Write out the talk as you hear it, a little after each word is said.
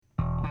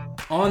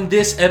On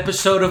this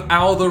episode of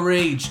Owl the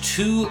Rage,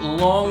 two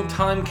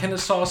longtime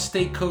Kennesaw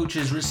State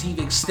coaches receive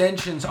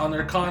extensions on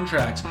their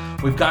contracts.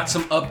 We've got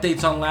some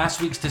updates on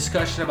last week's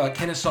discussion about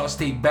Kennesaw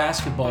State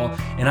basketball,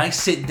 and I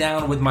sit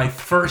down with my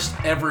first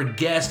ever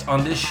guest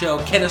on this show,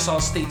 Kennesaw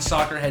State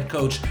soccer head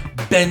coach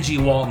Benji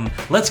Walton.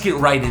 Let's get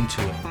right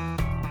into it.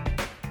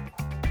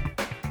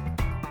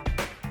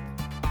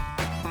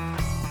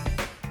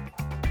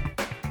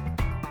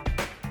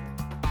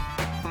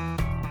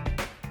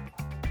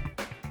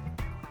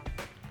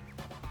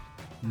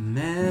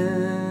 Memories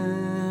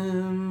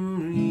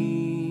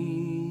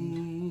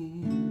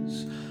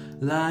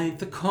like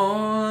the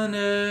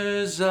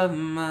corners of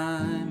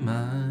my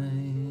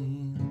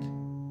mind,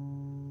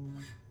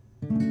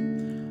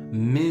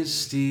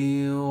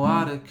 misty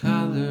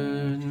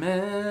watercolored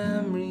memories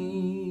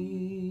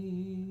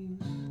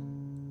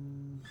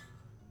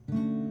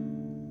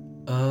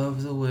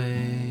of the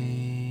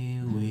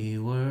way we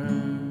were.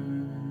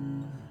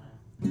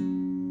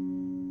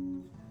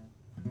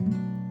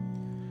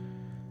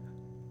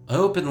 I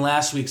opened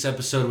last week's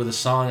episode with a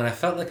song, and I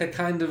felt like I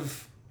kind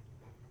of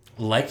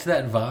liked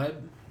that vibe.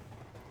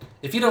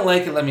 If you don't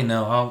like it, let me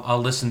know.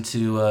 I'll listen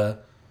to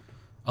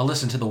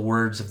the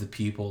words of the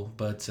people.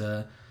 But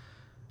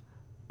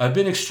I've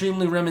been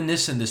extremely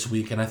reminiscent this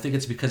week, and I think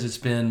it's because it's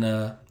been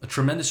a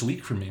tremendous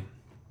week for me.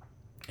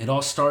 It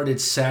all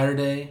started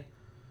Saturday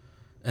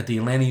at the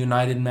Atlanta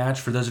United match.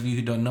 For those of you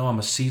who don't know, I'm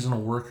a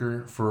seasonal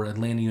worker for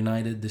Atlanta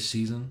United this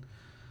season,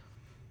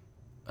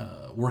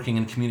 working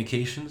in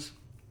communications.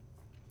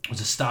 It was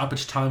a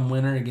stoppage time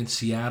winner against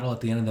Seattle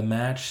at the end of the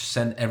match,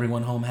 sent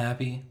everyone home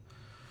happy.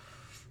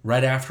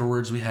 Right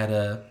afterwards, we had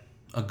a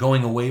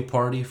going away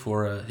party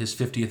for his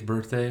 50th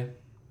birthday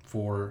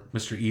for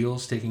Mr.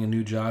 Eels, taking a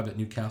new job at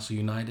Newcastle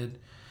United.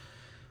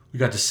 We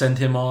got to send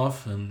him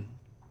off, and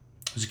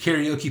it was a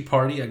karaoke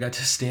party. I got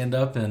to stand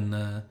up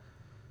and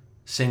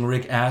sing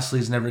Rick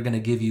Astley's Never Gonna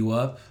Give You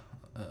Up.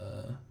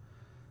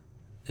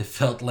 It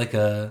felt like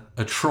a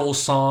troll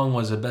song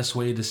was the best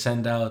way to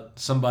send out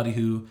somebody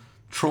who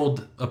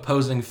trolled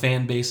opposing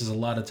fan bases a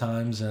lot of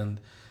times, and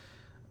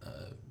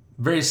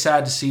very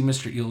sad to see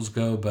Mr. Eels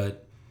go,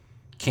 but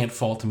can't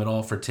fault him at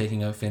all for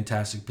taking a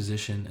fantastic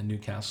position at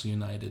Newcastle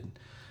United.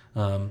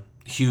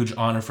 Huge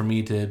honor for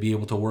me to be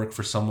able to work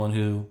for someone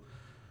who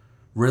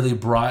really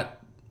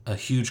brought a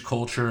huge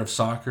culture of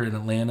soccer in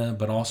Atlanta,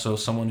 but also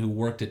someone who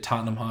worked at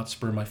Tottenham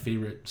Hotspur, my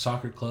favorite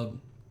soccer club.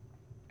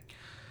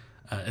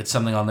 It's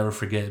something I'll never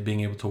forget,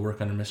 being able to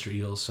work under Mr.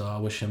 Eels, so I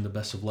wish him the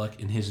best of luck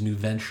in his new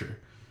venture.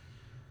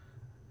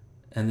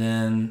 And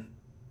then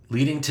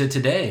leading to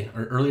today,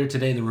 or earlier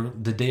today,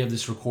 the day of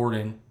this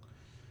recording,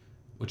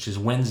 which is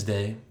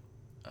Wednesday,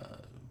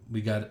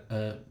 we got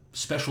a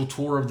special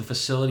tour of the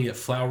facility at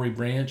Flowery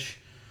Branch.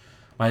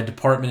 My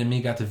department and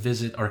me got to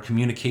visit our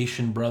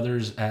communication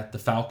brothers at the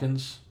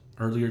Falcons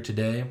earlier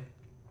today.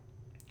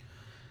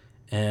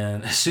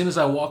 And as soon as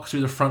I walked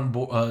through the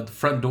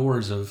front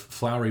doors of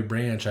Flowery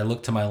Branch, I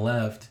looked to my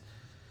left,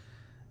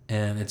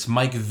 and it's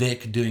Mike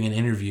Vick doing an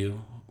interview,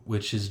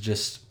 which is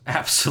just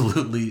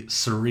absolutely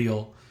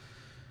surreal.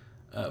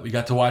 We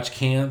got to watch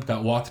camp,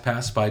 got walked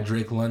past by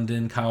Drake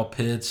London, Kyle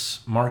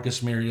Pitts,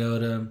 Marcus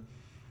Mariota,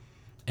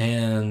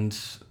 and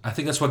I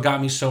think that's what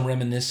got me so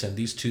reminiscent.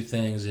 These two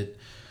things,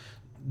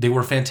 they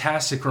were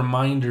fantastic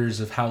reminders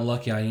of how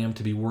lucky I am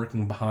to be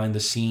working behind the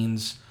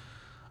scenes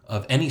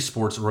of any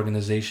sports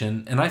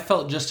organization, and I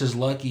felt just as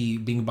lucky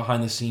being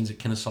behind the scenes at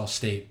Kennesaw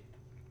State.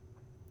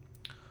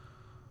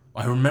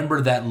 I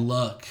remember that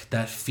luck,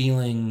 that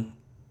feeling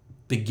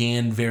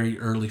began very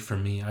early for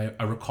me.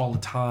 I recall a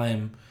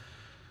time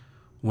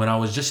when I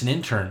was just an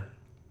intern,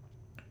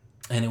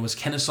 and it was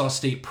Kennesaw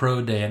State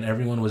Pro Day, and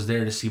everyone was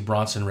there to see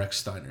Bronson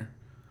Rechsteiner.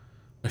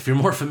 If you're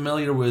more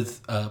familiar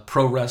with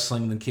pro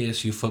wrestling than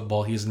KSU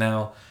football, he's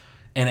now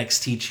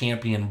NXT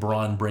champion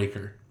Braun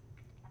Breaker.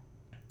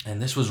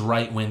 And this was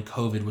right when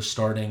COVID was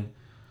starting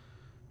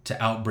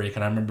to outbreak,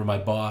 and I remember my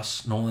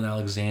boss, Nolan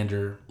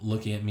Alexander,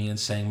 looking at me and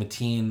saying,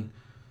 "Matteen,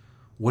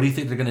 what do you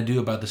think they're going to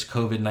do about this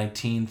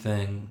COVID-19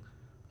 thing?"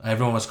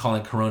 Everyone was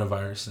calling it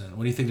coronavirus then.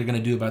 What do you think they're going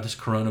to do about this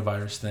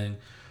coronavirus thing?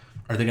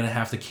 Are they going to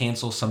have to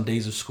cancel some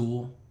days of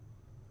school?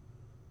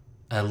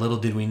 Little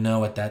did we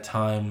know at that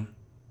time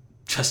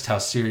just how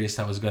serious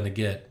that was going to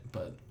get.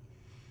 But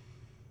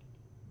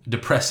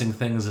depressing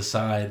things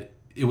aside,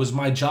 it was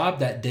my job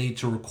that day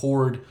to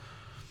record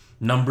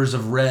numbers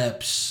of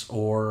reps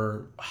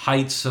or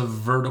heights of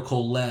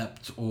vertical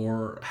leapt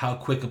or how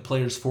quick a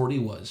player's 40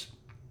 was.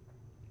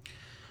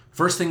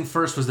 First thing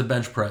first was the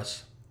bench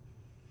press.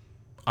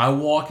 I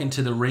walk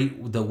into the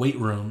weight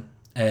room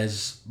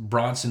as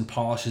Bronson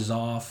polishes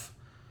off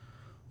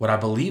what I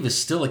believe is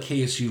still a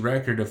KSU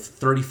record of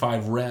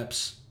 35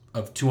 reps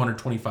of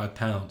 225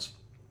 pounds.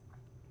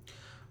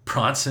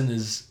 Bronson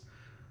is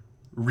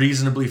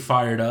reasonably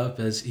fired up,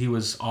 as he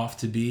was off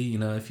to be. You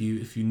know, if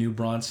you knew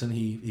Bronson,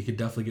 he could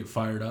definitely get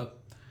fired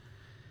up.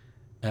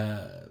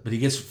 But he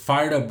gets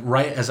fired up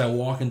right as I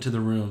walk into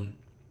the room.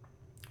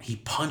 He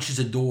punches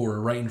a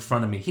door right in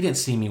front of me. He didn't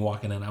see me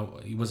walking in.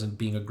 He wasn't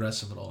being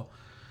aggressive at all.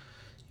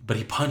 But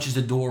he punches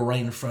the door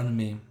right in front of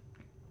me,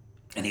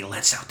 and he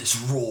lets out this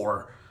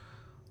roar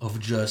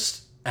of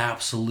just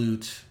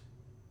absolute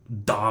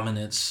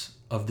dominance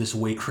of this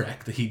weight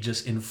rack that he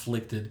just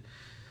inflicted.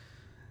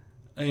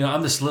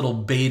 I'm this little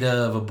beta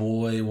of a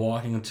boy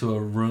walking into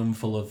a room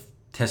full of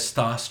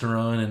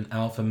testosterone and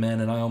alpha men,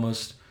 and I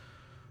almost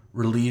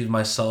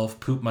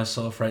pooped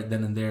myself right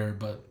then and there.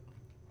 But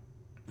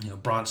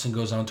Bronson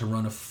goes on to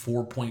run a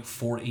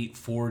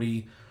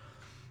 4.4840,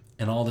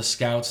 and all the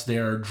scouts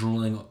there are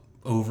drooling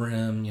over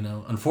him.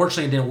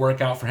 Unfortunately, it didn't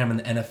work out for him in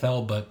the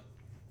NFL, but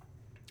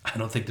I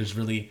don't think there's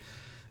really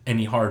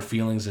any hard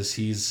feelings, as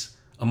he's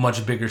a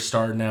much bigger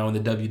star now in the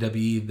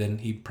WWE than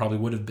he probably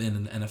would have been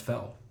in the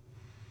NFL.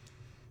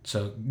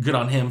 So good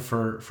on him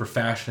for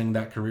fashioning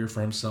that career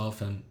for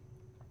himself. And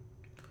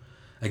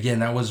again,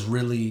 that was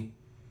really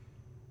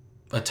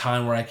a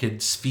time where I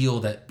could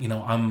feel that,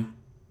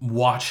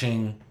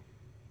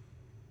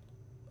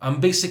 I'm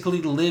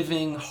basically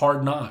living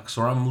Hard Knocks,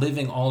 or I'm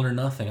living All or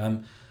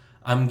Nothing.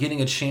 I'm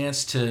getting a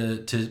chance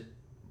to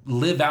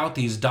live out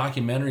these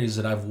documentaries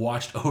that I've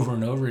watched over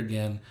and over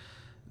again.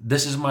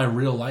 This is my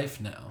real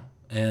life now,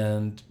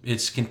 and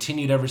it's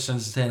continued ever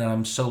since then. And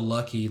I'm so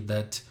lucky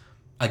that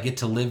I get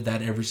to live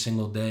that every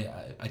single day.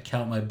 I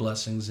count my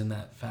blessings in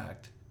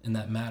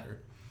that matter.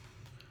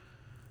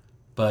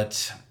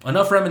 But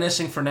enough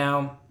reminiscing for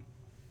now.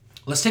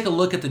 Let's take a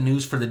look at the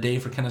news for the day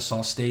for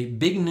Kennesaw State.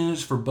 Big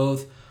news for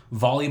both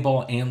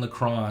volleyball and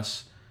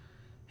lacrosse.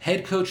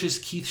 Head coaches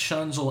Keith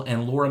Schunzel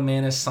and Laura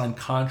Manis signed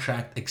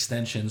contract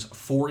extensions,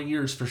 4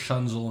 years for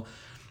Schunzel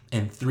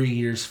and 3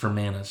 years for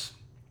Manis.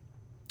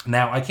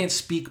 Now, I can't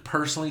speak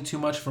personally too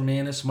much for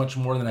Manis, much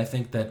more than I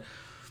think that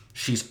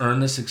she's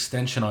earned this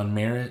extension on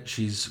merit.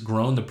 She's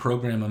grown the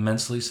program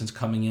immensely since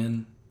coming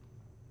in.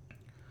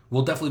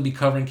 We'll definitely be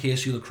covering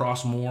KSU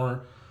lacrosse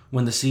more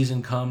when the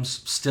season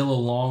comes. Still a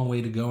long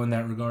way to go in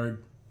that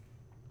regard.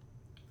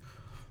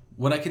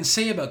 What I can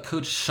say about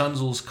Coach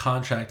Schunzel's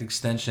contract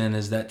extension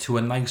is that to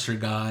a nicer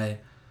guy,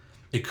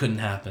 it couldn't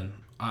happen.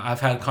 I've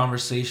had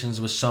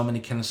conversations with so many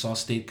Kennesaw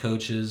State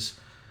coaches,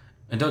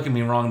 and don't get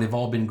me wrong, they've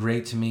all been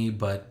great to me,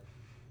 but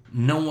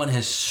no one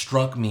has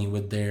struck me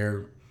with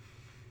their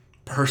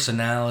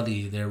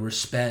personality, their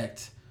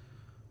respect,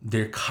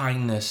 their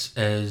kindness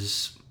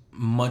as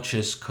much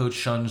as Coach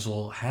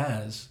Schunzel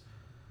has.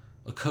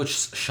 Coach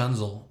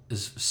Schunzel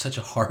is such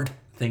a hard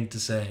thing to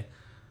say.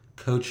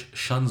 Coach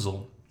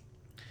Schunzel.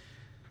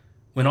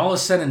 When all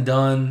is said and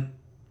done,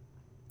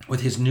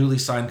 with his newly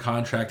signed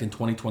contract in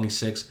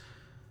 2026,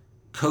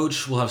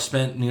 Coach will have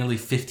spent nearly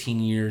 15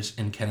 years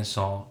in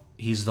Kennesaw.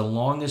 He's the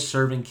longest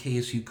serving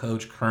KSU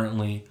coach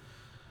currently,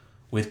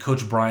 with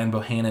Coach Brian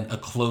Bohannon a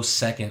close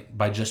second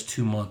by just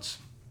 2 months.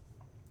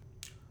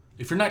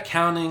 If you're not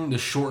counting the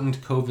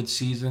shortened COVID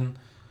season,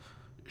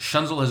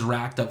 Schunzel has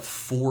racked up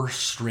 4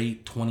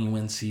 straight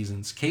 20-win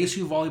seasons.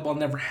 KSU volleyball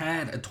never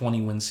had a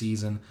 20-win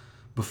season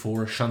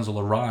before Schunzel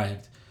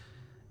arrived.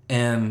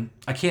 And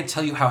I can't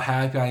tell you how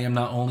happy I am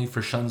not only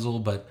for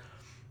Schunzel, but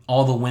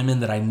all the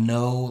women that I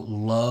know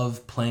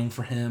love playing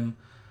for him.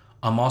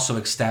 I'm also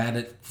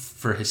ecstatic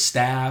for his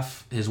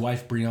staff, his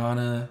wife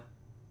Brianna,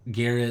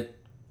 Garrett,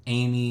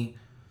 Amy.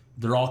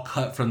 They're all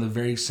cut from the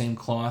very same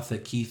cloth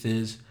that Keith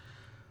is.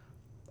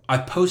 I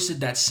posted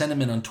that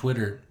sentiment on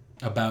Twitter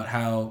about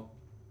how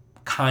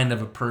kind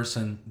of a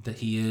person that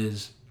he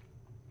is,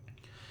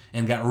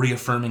 and got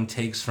reaffirming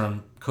takes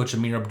from Coach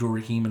Amir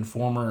Abdur-Rahim and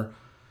former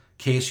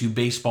KSU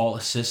baseball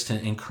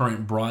assistant and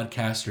current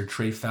broadcaster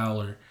Trey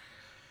Fowler.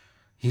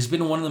 He's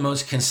been one of the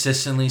most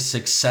consistently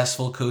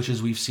successful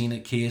coaches we've seen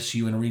at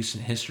KSU in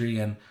recent history,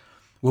 and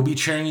we'll be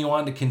cheering you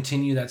on to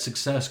continue that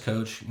success,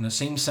 Coach.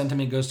 Same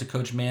sentiment goes to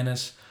Coach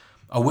Manis.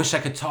 I wish I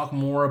could talk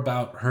more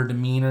about her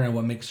demeanor and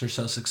what makes her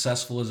so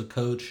successful as a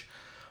coach,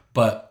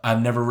 but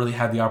I've never really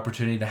had the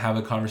opportunity to have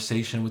a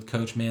conversation with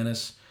Coach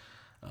Manis.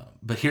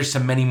 But here's to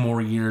many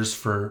more years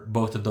for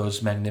both of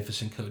those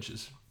magnificent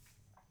coaches.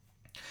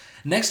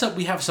 Next up,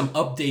 we have some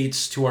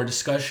updates to our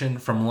discussion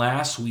from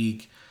last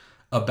week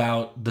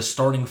about the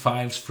starting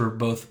fives for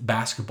both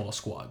basketball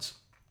squads.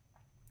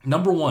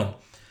 Number 1,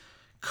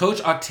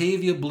 Coach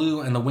Octavia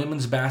Blue and the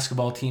women's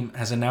basketball team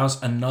has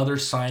announced another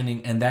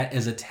signing, and that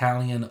is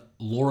Italian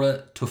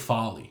Laura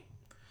Tufali.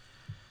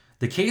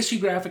 The KSU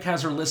graphic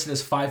has her listed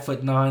as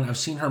 5'9". I've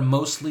seen her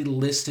mostly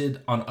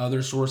listed on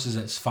other sources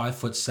as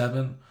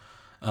 5'7".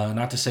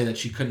 Not to say that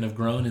she couldn't have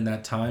grown in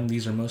that time.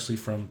 These are mostly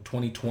from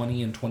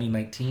 2020 and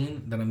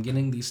 2019 that I'm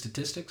getting these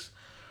statistics.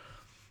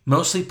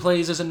 Mostly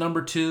plays as a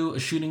number 2, a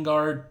shooting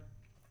guard.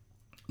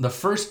 The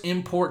first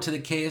import to the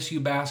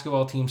KSU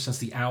basketball team since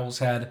the Owls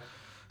had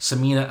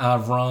Samina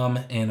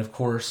Avram and, of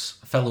course,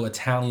 fellow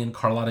Italian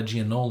Carlotta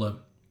Gianola.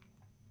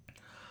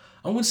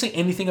 I wouldn't say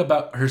anything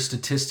about her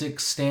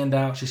statistics stand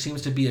out. She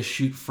seems to be a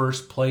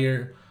shoot-first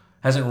player.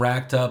 Hasn't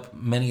racked up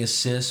many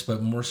assists,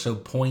 but more so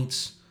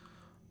points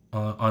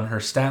on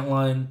her stat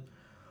line.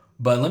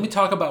 But let me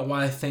talk about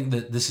why I think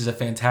that this is a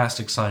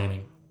fantastic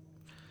signing.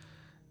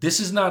 This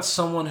is not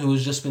someone who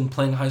has just been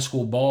playing high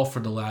school ball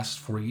for the last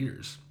 4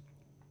 years.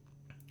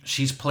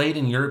 She's played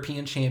in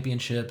European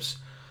championships,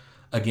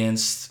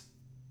 against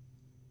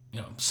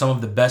some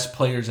of the best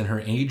players in her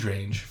age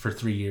range for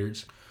 3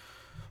 years.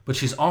 But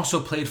she's also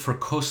played for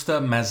Costa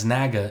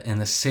Maznaga in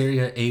the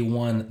Serie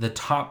A1, the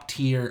top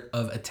tier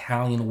of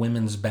Italian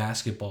women's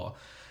basketball.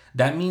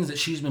 That means that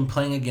she's been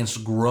playing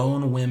against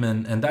grown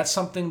women, and that's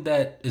something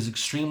that is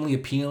extremely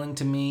appealing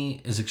to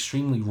me, is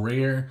extremely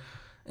rare,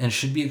 and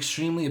should be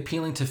extremely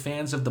appealing to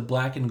fans of the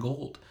black and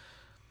gold.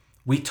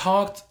 We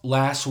talked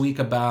last week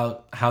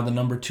about how the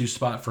number 2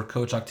 spot for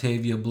Coach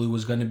Octavia Blue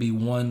was going to be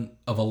one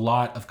of a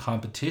lot of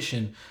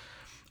competition,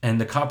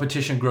 and the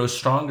competition grows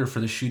stronger for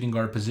the shooting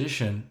guard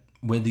position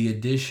with the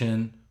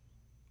addition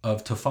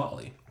of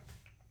Tafali.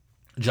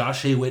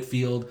 Josh A.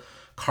 Whitfield,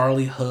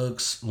 Carly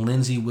Hooks,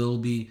 Lindsay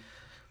Wilby.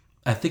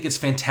 I think it's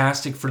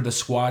fantastic for the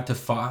squad to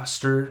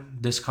foster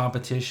this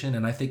competition,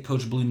 and I think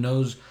Coach Blue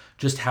knows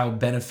just how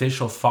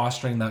beneficial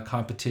fostering that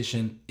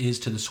competition is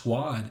to the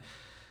squad.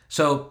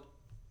 So,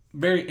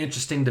 very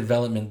interesting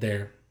development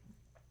there.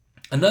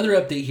 Another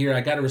update here, I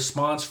got a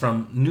response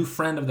from new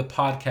friend of the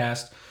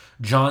podcast,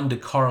 John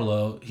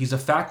DiCarlo. He's a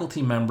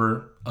faculty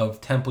member of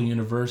Temple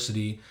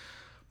University,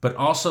 but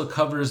also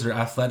covers their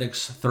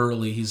athletics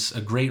thoroughly. He's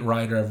a great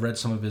writer. I've read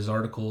some of his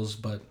articles,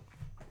 but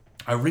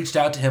I reached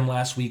out to him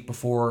last week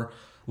before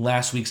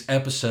last week's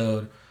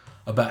episode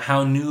about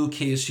how new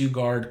KSU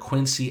guard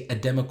Quincy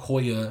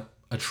Ademokoya,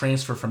 a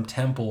transfer from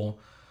Temple,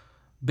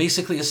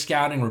 basically a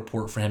scouting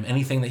report for him,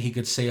 anything that he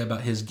could say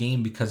about his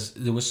game, because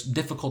it was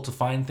difficult to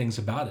find things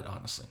about it,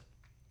 honestly.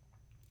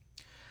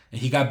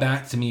 And he got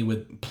back to me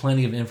with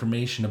plenty of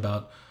information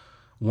about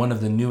one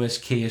of the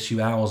newest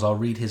KSU Owls. I'll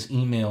read his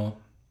email.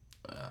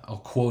 I'll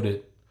quote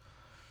it.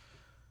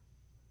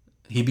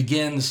 He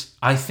begins,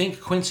 "I think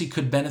Quincy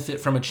could benefit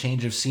from a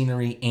change of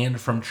scenery and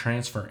from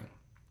transferring.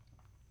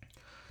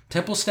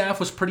 Temple staff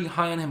was pretty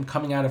high on him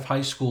coming out of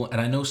high school, and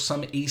I know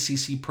some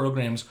ACC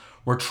programs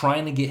were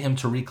trying to get him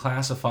to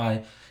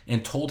reclassify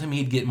and told him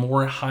he'd get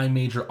more high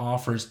major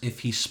offers if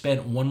he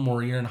spent one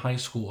more year in high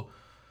school.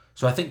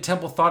 So I think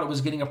Temple thought it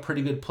was getting a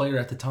pretty good player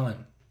at the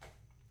time.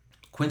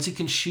 Quincy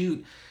can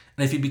shoot,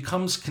 and if he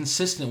becomes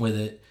consistent with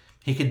it,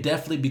 he could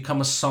definitely become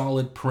a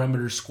solid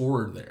perimeter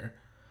scorer there.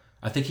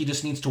 I think he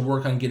just needs to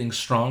work on getting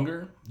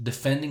stronger,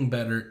 defending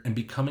better, and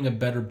becoming a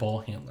better ball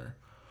handler.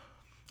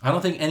 I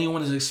don't think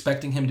anyone is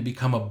expecting him to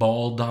become a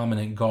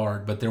ball-dominant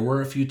guard, but there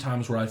were a few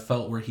times where I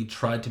felt where he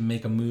tried to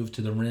make a move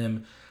to the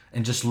rim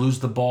and just lose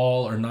the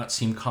ball or not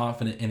seem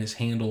confident in his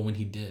handle when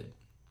he did.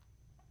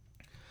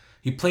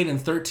 He played in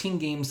 13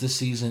 games this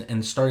season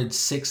and started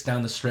 6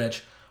 down the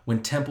stretch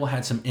when Temple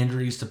had some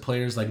injuries to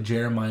players like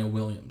Jeremiah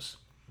Williams.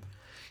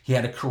 He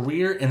had a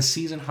career and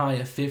season high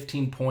of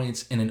 15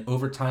 points in an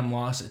overtime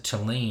loss at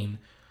Tulane,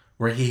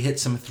 where he hit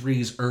some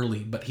threes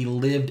early, but he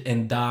lived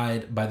and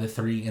died by the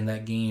 3 in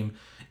that game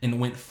and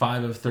went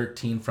 5 of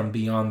 13 from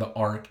beyond the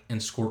arc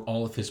and scored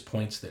all of his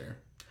points there.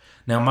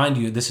 Now, mind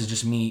you, this is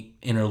just me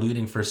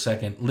interluding for a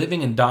second.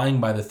 Living and dying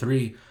by the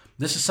 3,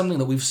 this is something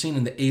that we've seen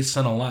in the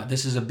ASUN a lot.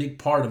 This is a big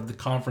part of the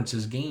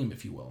conference's game,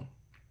 if you will.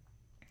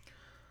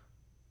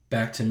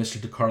 Back to Mr.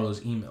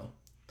 DiCarlo's email.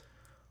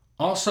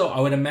 Also, I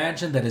would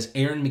imagine that as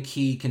Aaron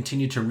McKee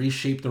continued to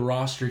reshape the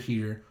roster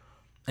here,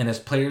 and as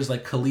players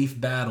like Khalif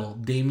Battle,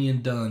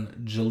 Damian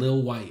Dunn,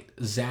 Jalil White,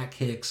 Zach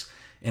Hicks,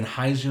 and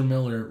Heiser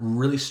Miller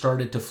really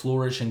started to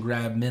flourish and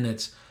grab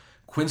minutes,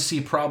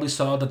 Quincy probably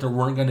saw that there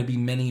weren't going to be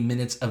many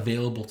minutes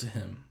available to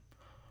him.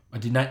 I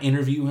did not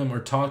interview him or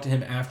talk to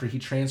him after he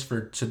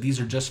transferred, so these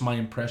are just my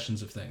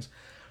impressions of things.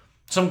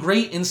 Some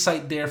great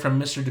insight there from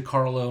Mr.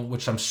 DiCarlo,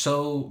 which I'm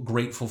so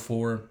grateful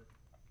for.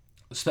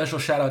 A special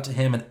shout out to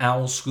him at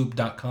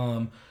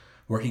owlscoop.com,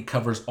 where he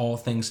covers all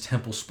things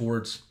Temple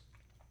sports.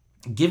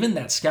 Given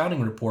that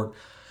scouting report,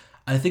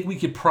 I think we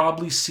could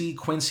probably see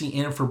Quincy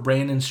in for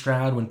Brandon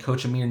Stroud when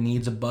Coach Amir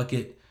needs a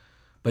bucket.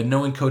 But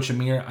knowing Coach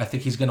Amir, I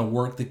think he's going to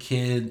work the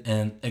kid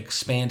and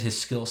expand his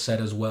skill set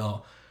as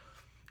well.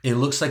 It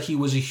looks like he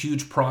was a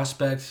huge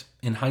prospect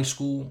in high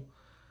school,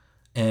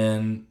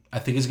 and I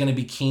think he's going to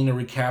be keen to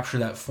recapture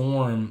that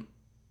form.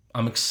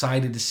 I'm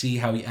excited to see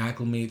how he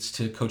acclimates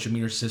to Coach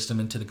Amir's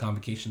system and to the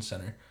Convocation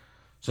Center.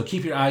 So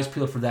keep your eyes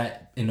peeled for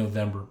that in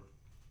November.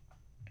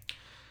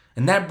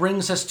 And that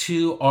brings us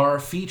to our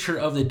feature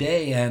of the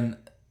day, and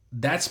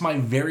that's my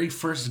very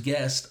first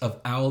guest of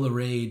Owl the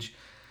Rage.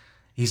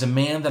 He's a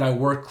man that I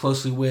worked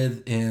closely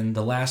with in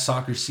the last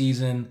soccer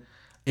season.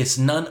 It's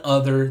none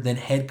other than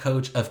head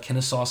coach of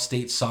Kennesaw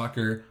State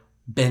soccer,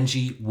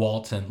 Benji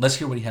Walton. Let's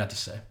hear what he had to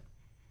say.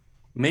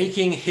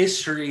 Making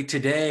history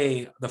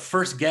today, the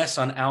first guest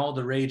on Owl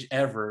the Rage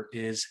ever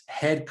is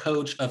head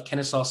coach of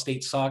Kennesaw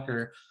State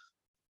soccer,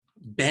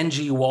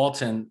 Benji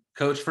Walton.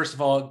 Coach, first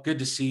of all, good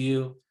to see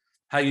you.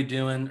 How you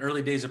doing?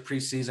 Early days of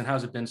preseason.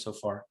 How's it been so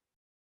far?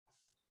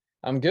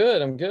 I'm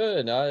good.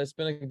 It's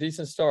been a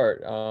decent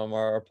start.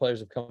 Our players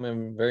have come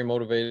in very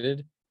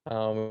motivated.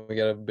 We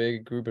got a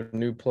big group of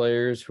new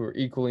players who are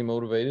equally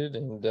motivated,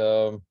 and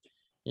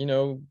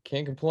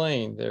can't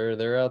complain.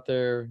 They're out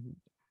there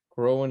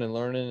growing and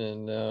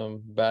learning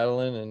and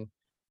battling, and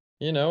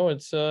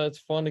it's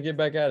fun to get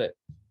back at it.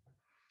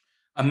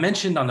 I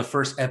mentioned on the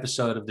first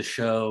episode of the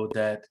show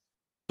that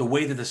the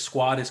way that the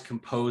squad is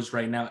composed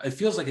right now, it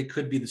feels like it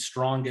could be the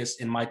strongest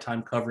in my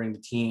time covering the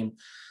team.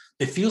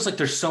 It feels like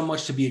there's so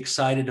much to be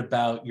excited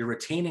about. You're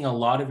retaining a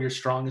lot of your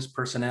strongest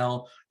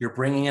personnel. You're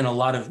bringing in a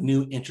lot of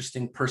new,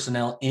 interesting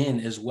personnel in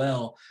as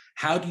well.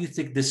 How do you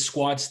think this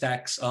squad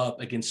stacks up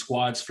against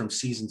squads from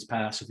seasons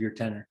past of your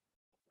tenure?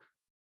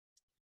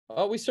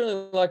 Oh, we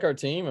certainly like our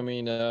team. I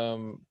mean,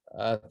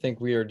 I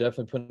think we are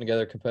definitely putting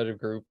together a competitive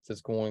group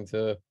that's going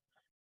to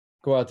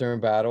go out there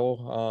and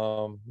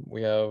battle.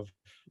 We have,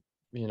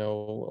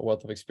 a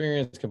wealth of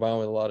experience combined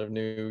with a lot of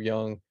new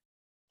young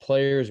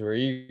players who are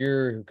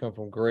eager, who come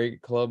from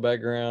great club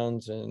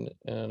backgrounds and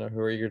who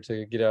are eager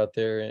to get out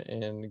there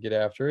and get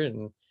after it.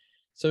 And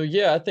so,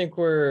 yeah, I think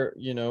we're,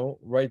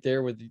 right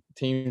there with the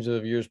teams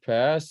of years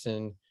past.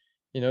 And,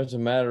 it's a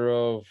matter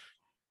of,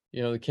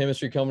 the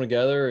chemistry coming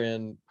together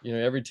and,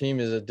 every team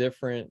is a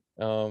different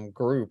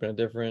group and a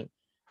different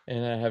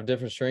and I have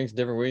different strengths,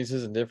 different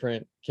weaknesses, and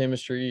different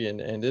chemistry.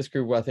 And this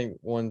group, I think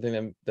one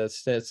thing that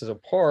sets us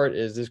apart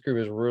is this group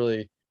has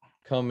really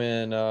come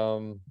in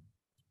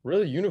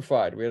really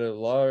unified. We had a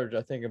large,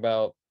 I think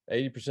about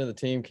 80% of the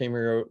team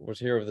was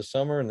here over the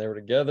summer and they were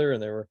together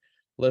and they were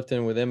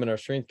lifting with them and our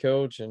strength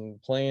coach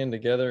and playing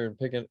together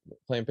and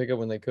playing pickup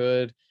when they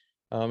could.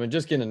 And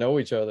just getting to know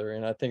each other.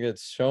 And I think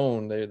it's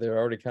shown they're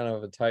already kind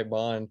of a tight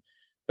bond,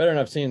 better than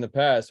I've seen in the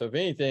past. So if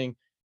anything,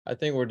 I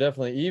think we're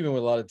definitely even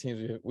with a lot of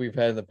teams we've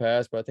had in the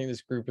past, but I think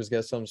this group has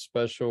got something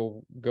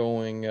special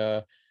going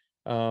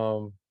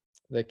um,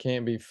 that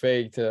can't be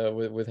faked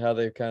with how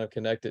they've kind of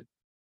connected.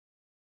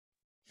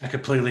 I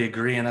completely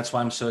agree. And that's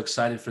why I'm so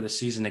excited for the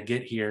season to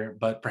get here.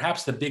 But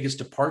perhaps the biggest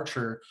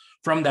departure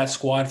from that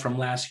squad from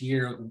last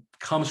year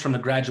comes from the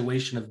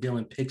graduation of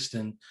Dylan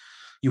Pixton.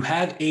 You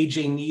have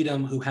AJ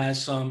Needham, who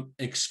has some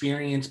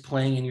experience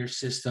playing in your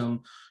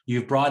system.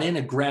 You've brought in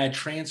a grad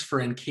transfer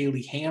in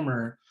Kaylee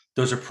Hammer.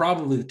 Those are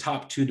probably the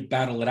top two to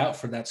battle it out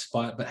for that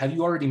spot. But have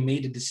you already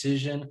made a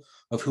decision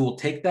of who will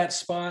take that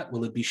spot?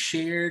 Will it be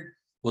shared?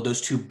 Will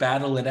those two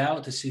battle it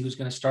out to see who's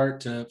going to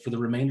start for the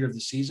remainder of the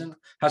season?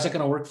 How's that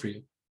going to work for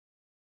you?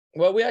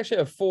 Well, we actually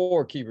have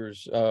four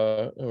keepers who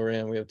are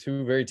in. We have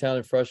two very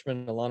talented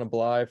freshmen, Alana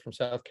Bly from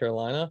South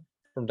Carolina,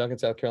 from Duncan,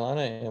 South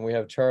Carolina, and we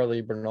have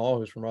Charlie Bernal,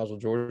 who's from Roswell,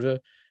 Georgia,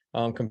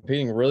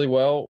 competing really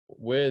well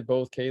with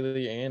both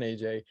Kaylee and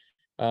AJ.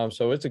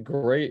 So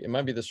it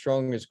might be the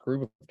strongest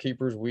group of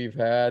keepers we've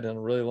had in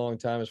a really long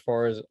time as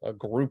far as a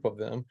group of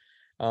them.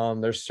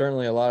 There's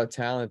certainly a lot of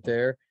talent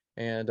there.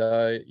 And,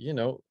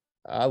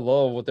 I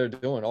love what they're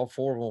doing. All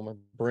four of them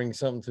bring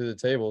something to the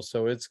table.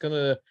 So it's going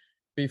to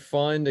be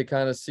fun to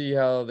kind of see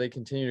how they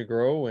continue to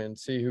grow and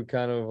see who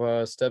kind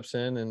of steps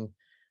in and,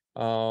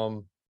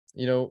 um,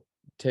 you know,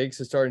 takes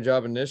a starting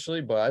job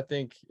initially. But I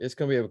think it's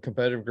going to be a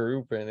competitive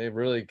group and it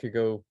really could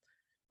go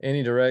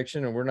any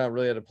direction, and we're not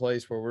really at a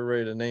place where we're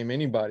ready to name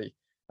anybody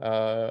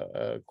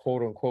a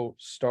quote unquote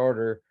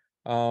starter.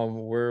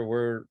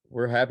 We're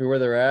happy where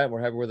they're at,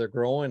 we're happy where they're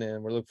growing,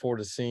 and we're looking forward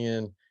to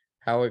seeing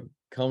how it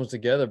comes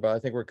together. But I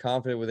think we're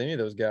confident with any of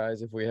those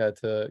guys if we had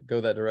to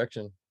go that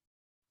direction.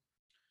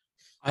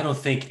 I don't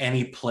think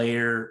any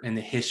player in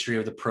the history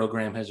of the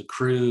program has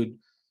accrued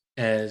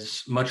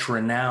as much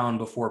renown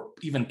before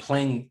even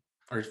playing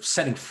or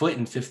setting foot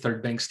in Fifth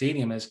Third Bank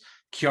Stadium as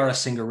Kiara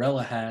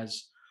Cinderella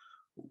has.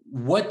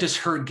 What does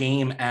her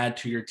game add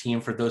to your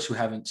team for those who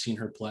haven't seen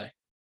her play?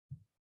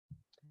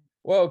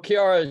 Well,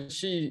 Kiara,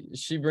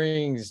 she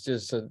brings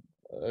just a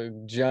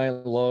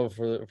giant love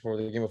for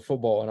the game of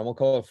football, and I'm gonna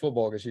call it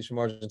football because she's from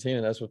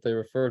Argentina. That's what they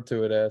refer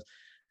to it as.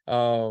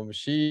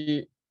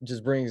 She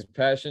just brings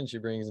passion. She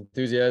brings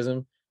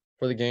enthusiasm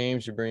for the game.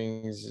 She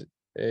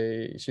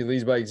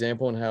leads by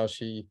example in how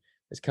she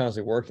is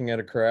constantly working at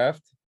a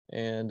craft.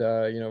 And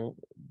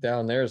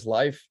down there is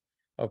life.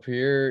 Up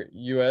here,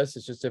 U.S.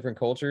 it's just different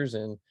cultures,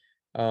 and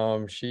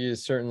she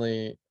is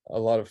certainly a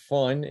lot of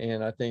fun.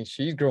 And I think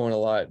she's growing a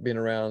lot being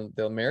around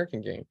the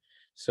American game.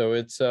 So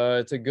it's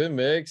a good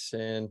mix,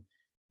 and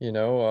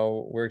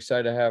we're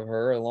excited to have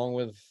her along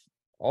with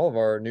all of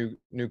our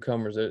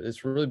newcomers.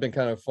 It's really been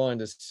kind of fun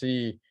to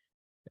see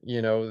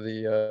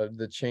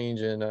the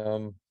change in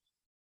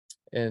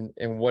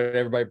and what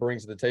everybody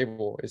brings to the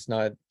table. It's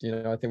not,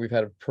 I think we've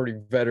had a pretty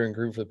veteran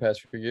group for the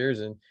past few years,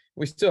 and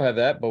we still have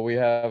that, but we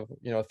have,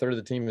 a third of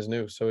the team is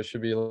new, so it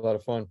should be a lot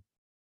of fun.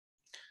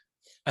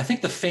 I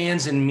think the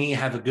fans and me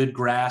have a good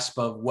grasp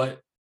of what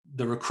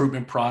the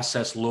recruitment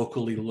process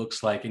locally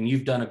looks like. And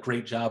you've done a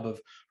great job of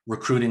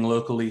recruiting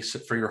locally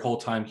for your whole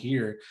time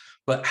here.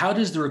 But how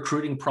does the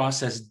recruiting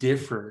process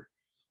differ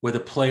with a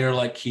player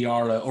like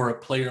Kiara or a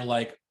player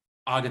like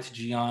Agatha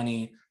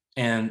Gianni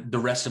and the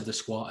rest of the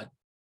squad?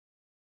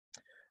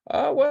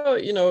 Well,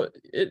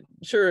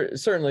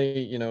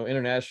 certainly,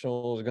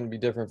 international is going to be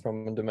different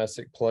from a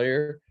domestic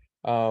player.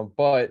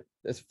 But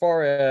as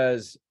far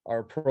as our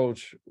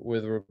approach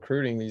with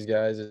recruiting these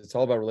guys, it's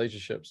all about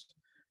relationships.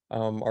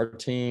 Our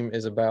team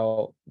is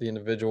about the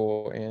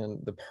individual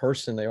and the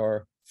person they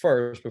are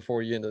first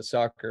before you get into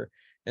soccer.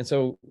 And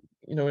so,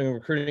 in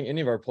recruiting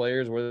any of our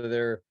players, whether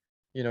they're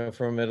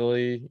from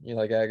Italy,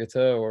 like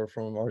Agatha, or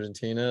from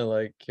Argentina,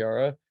 like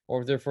Chiara,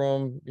 or if they're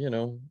from,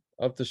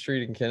 up the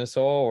street in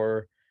Kennesaw,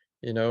 or,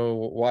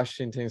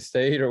 Washington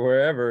State, or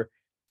wherever.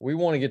 We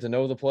want to get to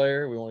know the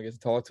player. We want to get to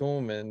talk to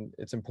them, and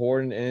it's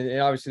important. And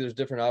obviously, there's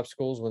different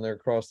obstacles when they're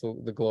across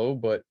the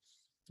globe, but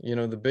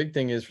the big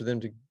thing is for them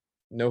to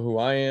know who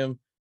I am,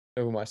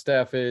 know who my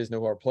staff is, know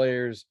who our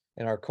players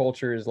and our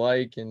culture is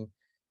like, and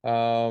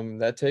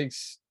that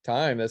takes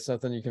time. That's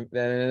nothing you can,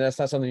 and that's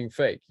not something you can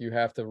fake. You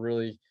have to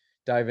really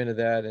dive into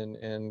that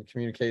and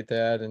communicate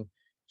that and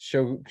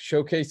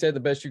showcase that the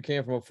best you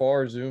can from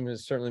afar. Zoom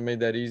has certainly made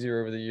that easier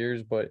over the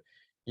years, but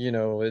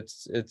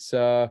it's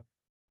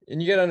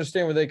and you got to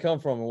understand where they come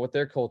from and what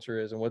their culture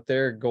is and what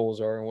their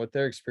goals are and what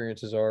their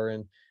experiences are.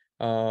 And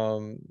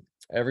um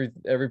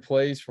every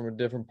place from a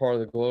different part of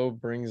the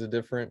globe brings a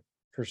different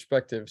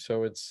perspective,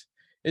 so it's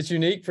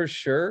unique for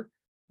sure.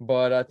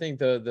 But I think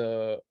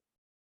the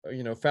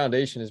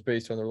foundation is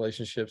based on the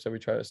relationships that we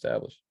try to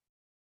establish.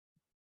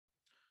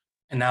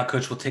 And now,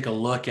 Coach, we'll take a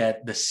look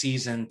at the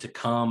season to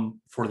come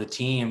for the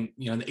team.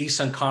 The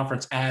ASUN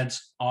Conference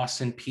adds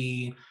Austin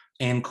Peay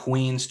and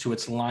Queens to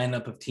its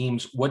lineup of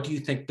teams. What do you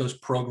think those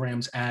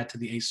programs add to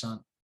the ASUN?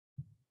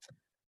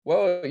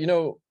 Well,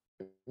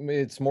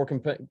 it's more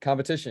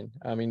competition.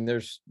 I mean,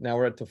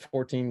 we're at the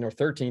 14 or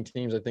 13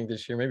 teams, I think,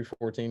 this year, maybe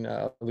 14.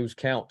 Lose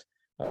count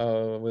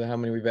with how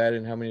many we've added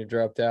and how many have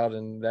dropped out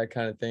and that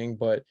kind of thing.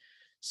 But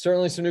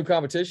certainly some new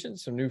competition,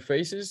 some new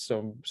faces,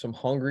 some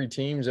hungry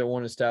teams that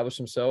want to establish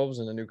themselves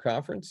in a new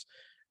conference.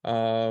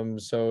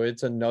 So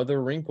it's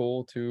another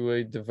wrinkle to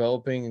a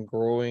developing and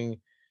growing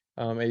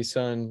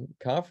ASUN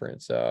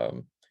conference.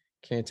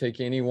 Can't take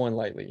anyone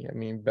lightly. I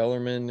mean,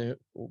 Bellarmine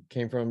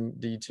came from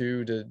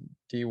D2 to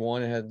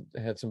D1 and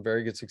had some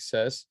very good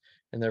success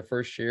in their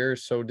first year.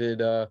 So did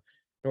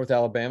North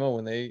Alabama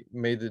when they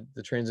made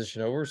the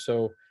transition over.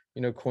 So,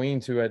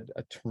 Queens, who had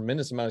a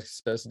tremendous amount of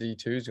success at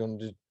D2, is going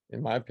to,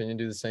 in my opinion,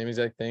 do the same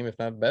exact thing, if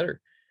not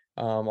better.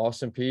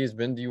 Austin Peay has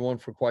been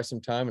D1 for quite some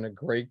time in a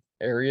great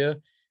area.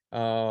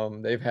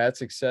 They've had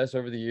success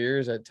over the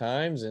years at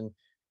times, and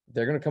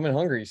they're going to come in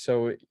hungry.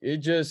 So it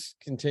just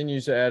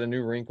continues to add a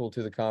new wrinkle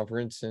to the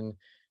conference. And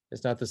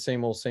it's not the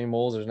same old, same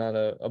old. There's not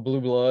a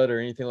blue blood or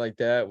anything like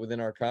that within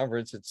our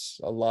conference. It's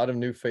a lot of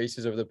new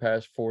faces over the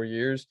past 4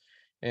 years.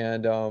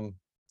 And,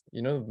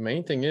 the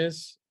main thing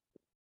is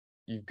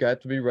you've got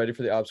to be ready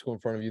for the obstacle in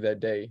front of you that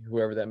day,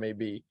 whoever that may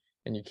be.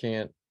 And you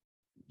can't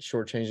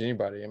shortchange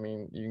anybody. I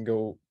mean, you can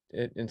go,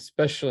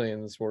 especially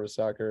in the sport of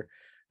soccer.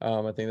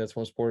 I think that's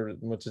one sport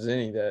as much as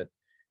any that,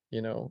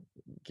 you know,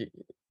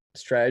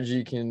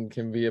 strategy can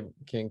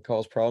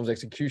cause problems,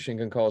 execution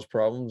can cause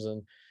problems,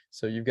 and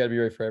so you've got to be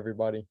ready for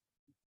everybody.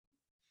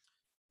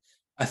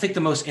 I think the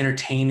most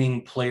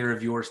entertaining player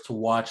of yours to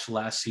watch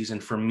last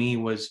season for me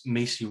was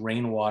Macy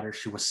Rainwater.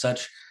 She was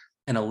such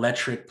an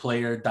electric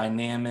player,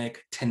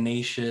 dynamic,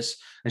 tenacious,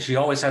 and she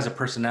always has a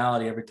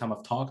personality every time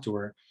I've talked to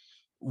her.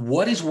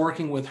 What is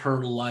working with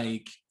her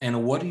like,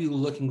 and what are you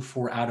looking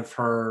for out of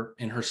her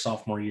in her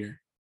sophomore year?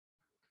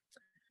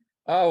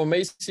 Oh,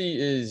 well,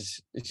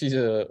 she's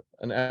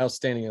an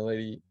outstanding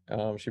lady.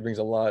 She brings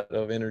a lot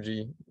of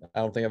energy. I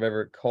don't think I've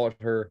ever caught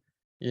her,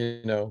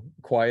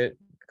 quiet,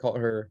 caught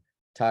her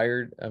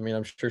tired. I mean,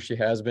 I'm sure she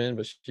has been,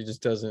 but she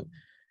just doesn't,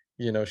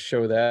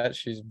 show that.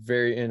 She's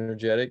very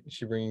energetic.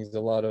 She brings a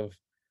lot of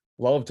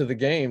love to the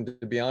game,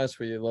 to be honest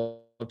with you,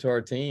 love to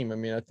our team. I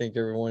mean, I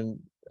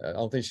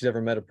don't think she's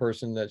ever met a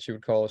person that she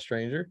would call a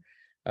stranger.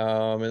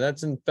 And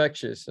that's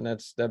infectious, and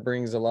that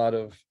brings a lot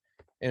of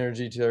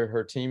energy to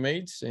her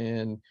teammates,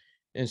 and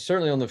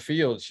certainly on the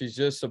field, she's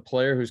just a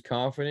player who's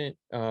confident,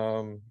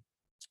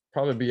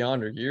 probably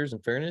beyond her years, in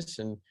fairness,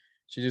 and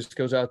she just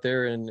goes out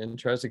there and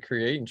tries to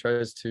create and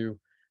tries to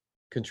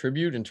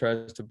contribute and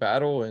tries to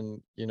battle.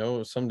 And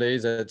some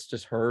days that's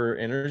just her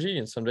energy,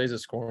 and some days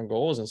it's scoring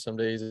goals, and some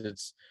days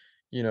it's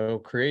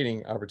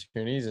creating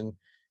opportunities. And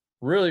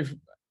really,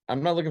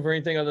 I'm not looking for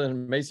anything other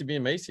than Macy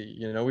being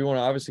Macy. We want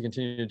to obviously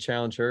continue to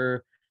challenge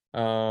her,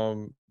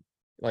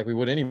 like we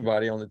would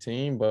anybody on the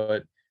team,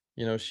 but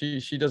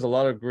she does a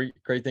lot of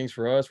great things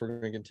for us. We're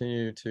going to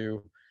continue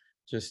to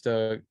just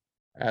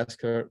ask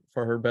her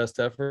for her best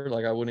effort,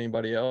 like I would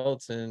anybody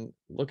else, and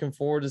looking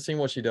forward to seeing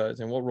what she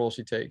does and what role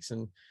she takes.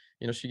 And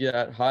she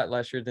got hot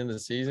last year at the end of the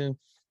season.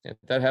 If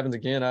that happens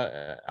again,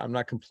 I'm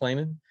not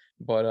complaining.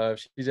 But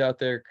if she's out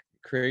there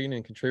creating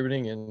and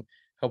contributing and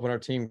helping our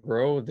team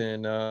grow,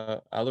 then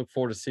I look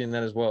forward to seeing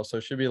that as well. So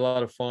it should be a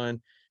lot of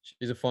fun.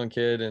 She's a fun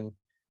kid, and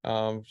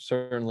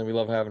certainly we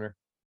love having her.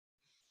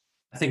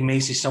 I think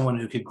Macy's someone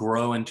who could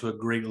grow into a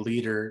great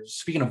leader.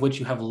 Speaking of which,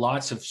 you have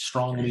lots of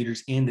strong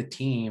leaders in the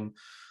team.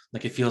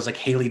 Like, it feels like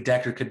Haley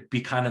Decker could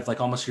be kind of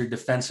like almost your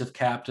defensive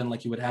captain,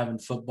 like you would have in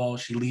football.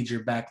 She leads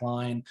your back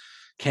line.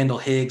 Kendall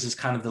Higgs is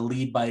kind of the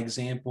lead by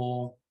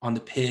example on the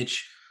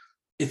pitch.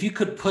 If you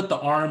could put the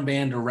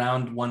armband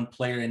around one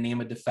player and name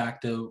a de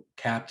facto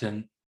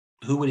captain,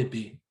 who would it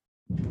be?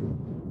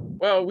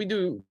 Well, we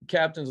do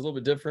captains a little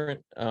bit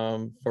different.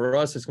 For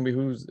us, it's going to be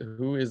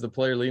who is the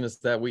player leading us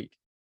that week.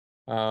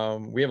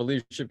 We have a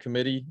leadership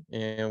committee,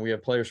 and we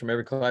have players from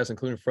every class,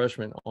 including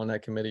freshmen, on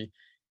that committee.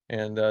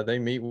 And they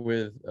meet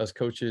with us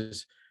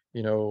coaches,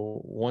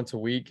 once a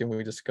week, and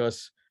we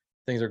discuss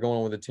things that are going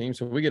on with the team.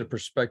 So we get a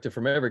perspective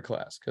from every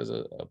class, because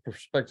a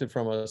perspective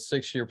from a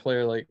 6-year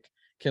player like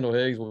Kendall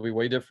Higgs will be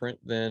way different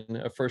than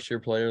a first-year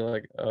player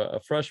like a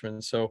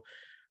freshman. So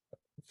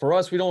for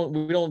us, we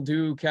don't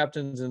do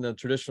captains in the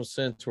traditional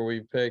sense where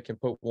we pick and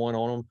put one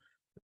on them.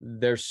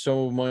 There's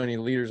so many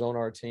leaders on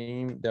our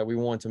team that we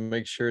want to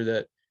make sure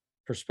that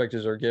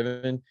perspectives are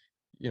given.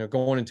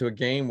 Going into a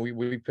game,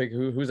 we pick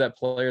who's that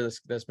player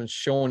that's been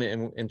showing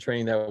it in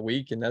training that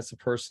week, and that's the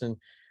person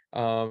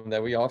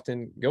that we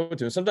often go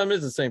to. And sometimes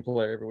it's the same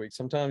player every week.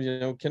 Sometimes,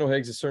 Kendall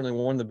Higgs has certainly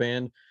won the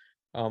band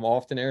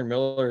often. Aaron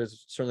Miller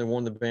has certainly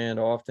won the band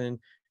often.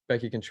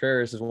 Becky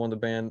Contreras has won the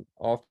band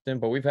often.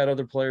 But we've had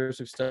other players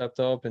who've stepped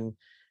up,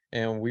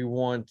 and we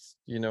want,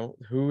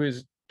 who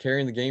is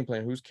carrying the game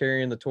plan, who's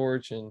carrying the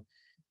torch, and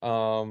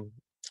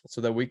so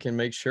that we can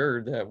make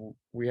sure that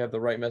we have the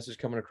right message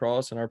coming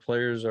across, and our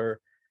players are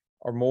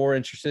more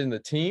interested in the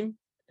team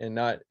and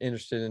not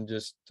interested in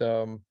just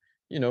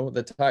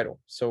the title.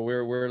 So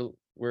we're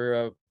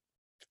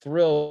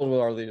thrilled with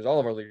our leaders, all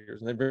of our leaders,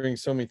 and they bring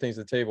so many things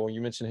to the table.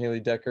 You mentioned Haley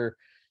Decker.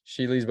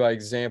 She leads by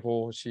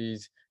example.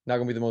 She's not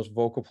going to be the most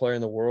vocal player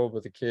in the world,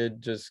 but the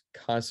kid just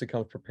constantly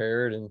comes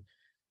prepared and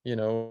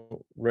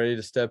ready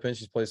to step in.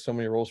 She's played so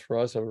many roles for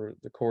us over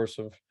the course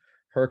of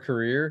her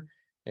career,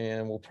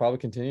 and will probably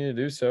continue to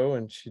do so.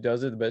 And she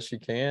does it the best she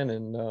can,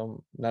 and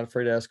not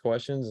afraid to ask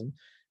questions. And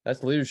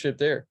that's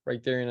leadership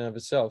right there in and of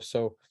itself.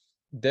 So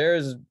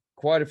there's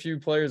quite a few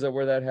players that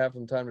wear that hat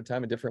from time to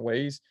time in different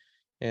ways.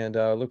 And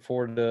look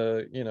forward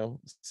to,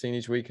 seeing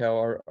each week how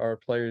our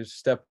players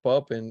step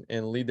up and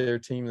lead their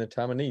team in the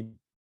time of need.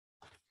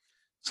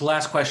 So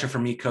last question for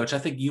me, Coach. I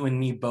think you and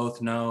me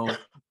both know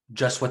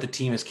just what the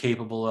team is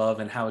capable of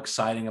and how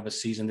exciting of a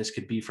season this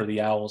could be for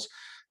the Owls.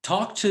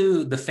 Talk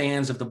to the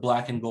fans of the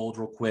Black and Gold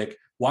real quick.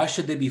 Why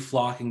should they be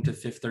flocking to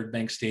Fifth Third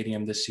Bank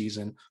Stadium this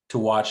season to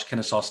watch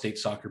Kennesaw State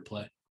soccer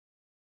play?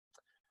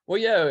 Well,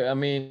 yeah, I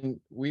mean,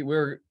 we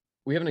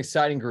have an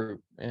exciting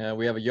group, and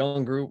we have a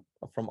young group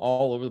from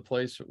all over the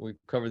place. We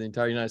cover the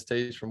entire United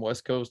States, from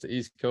West Coast to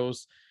East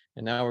Coast,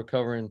 and now we're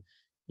covering,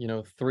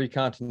 3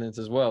 continents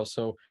as well.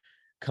 So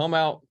come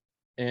out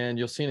and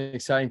you'll see an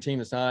exciting team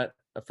that's not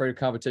afraid of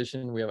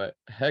competition. We have a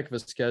heck of a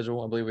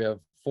schedule. I believe we have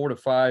 4 to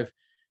 5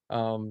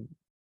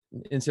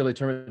 NCAA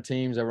tournament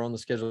teams that were on the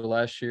schedule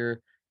last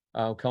year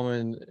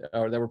coming,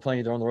 or that were playing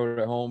either on the road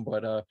or at home.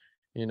 But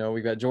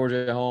we've got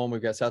Georgia at home,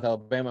 we've got South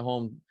Alabama at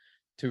home,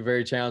 2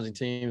 very challenging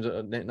teams,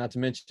 not to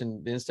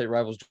mention the in-state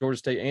rivals, Georgia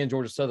State and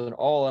Georgia Southern,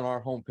 all on our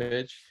home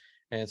pitch.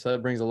 And so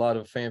that brings a lot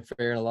of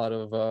fanfare and a lot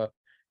of,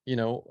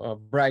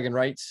 bragging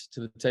rights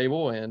to the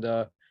table. And,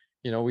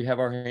 we have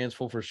our hands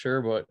full for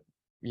sure. But,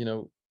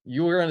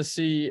 you are going to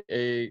see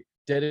a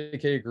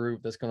dedicated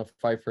group that's going to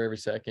fight for every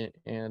second.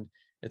 And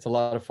it's a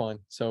lot of fun.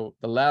 So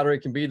the louder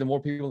it can be, the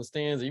more people in the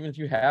stands, even if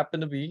you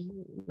happen to be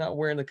not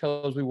wearing the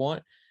colors we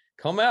want,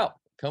 come out.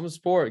 Come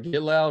support,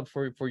 get loud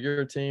for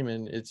your team,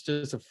 and it's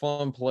just a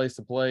fun place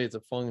to play. It's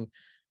a fun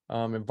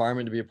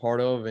environment to be a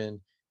part of, and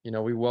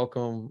we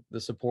welcome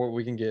the support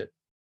we can get.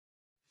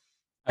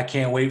 I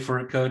can't wait for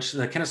it, Coach.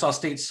 The Kennesaw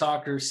State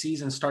soccer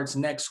season starts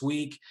next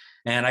week,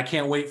 and I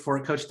can't wait for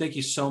it, Coach. Thank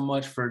you so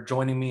much for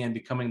joining me and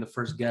becoming the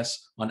first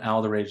guest on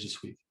Owl the Rage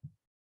this week.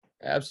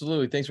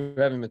 Absolutely. Thanks for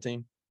having me,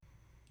 Matteen.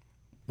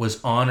 Was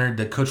honored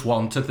that Coach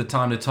Walton took the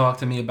time to talk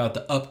to me about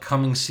the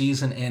upcoming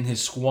season and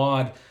his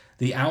squad.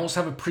 The Owls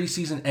have a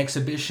preseason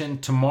exhibition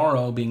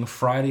tomorrow, being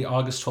Friday,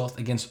 August 12th,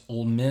 against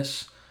Ole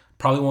Miss.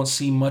 Probably won't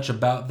see much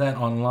about that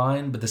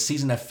online, but the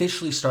season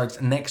officially starts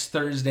next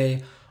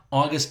Thursday,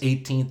 August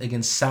 18th,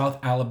 against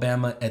South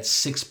Alabama at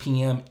 6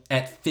 p.m.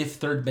 at Fifth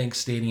Third Bank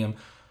Stadium,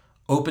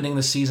 opening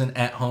the season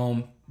at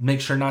home.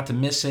 Make sure not to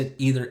miss it,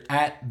 either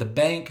at the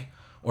bank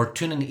or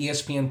tune in to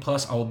ESPN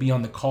Plus. I will be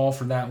on the call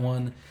for that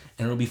one,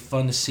 and it'll be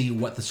fun to see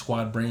what the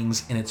squad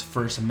brings in its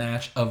first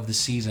match of the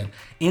season.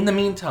 In the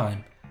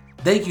meantime,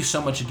 thank you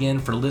so much again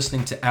for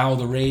listening to Owl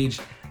the Rage.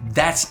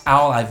 That's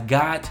all I've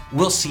got.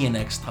 We'll see you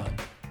next time.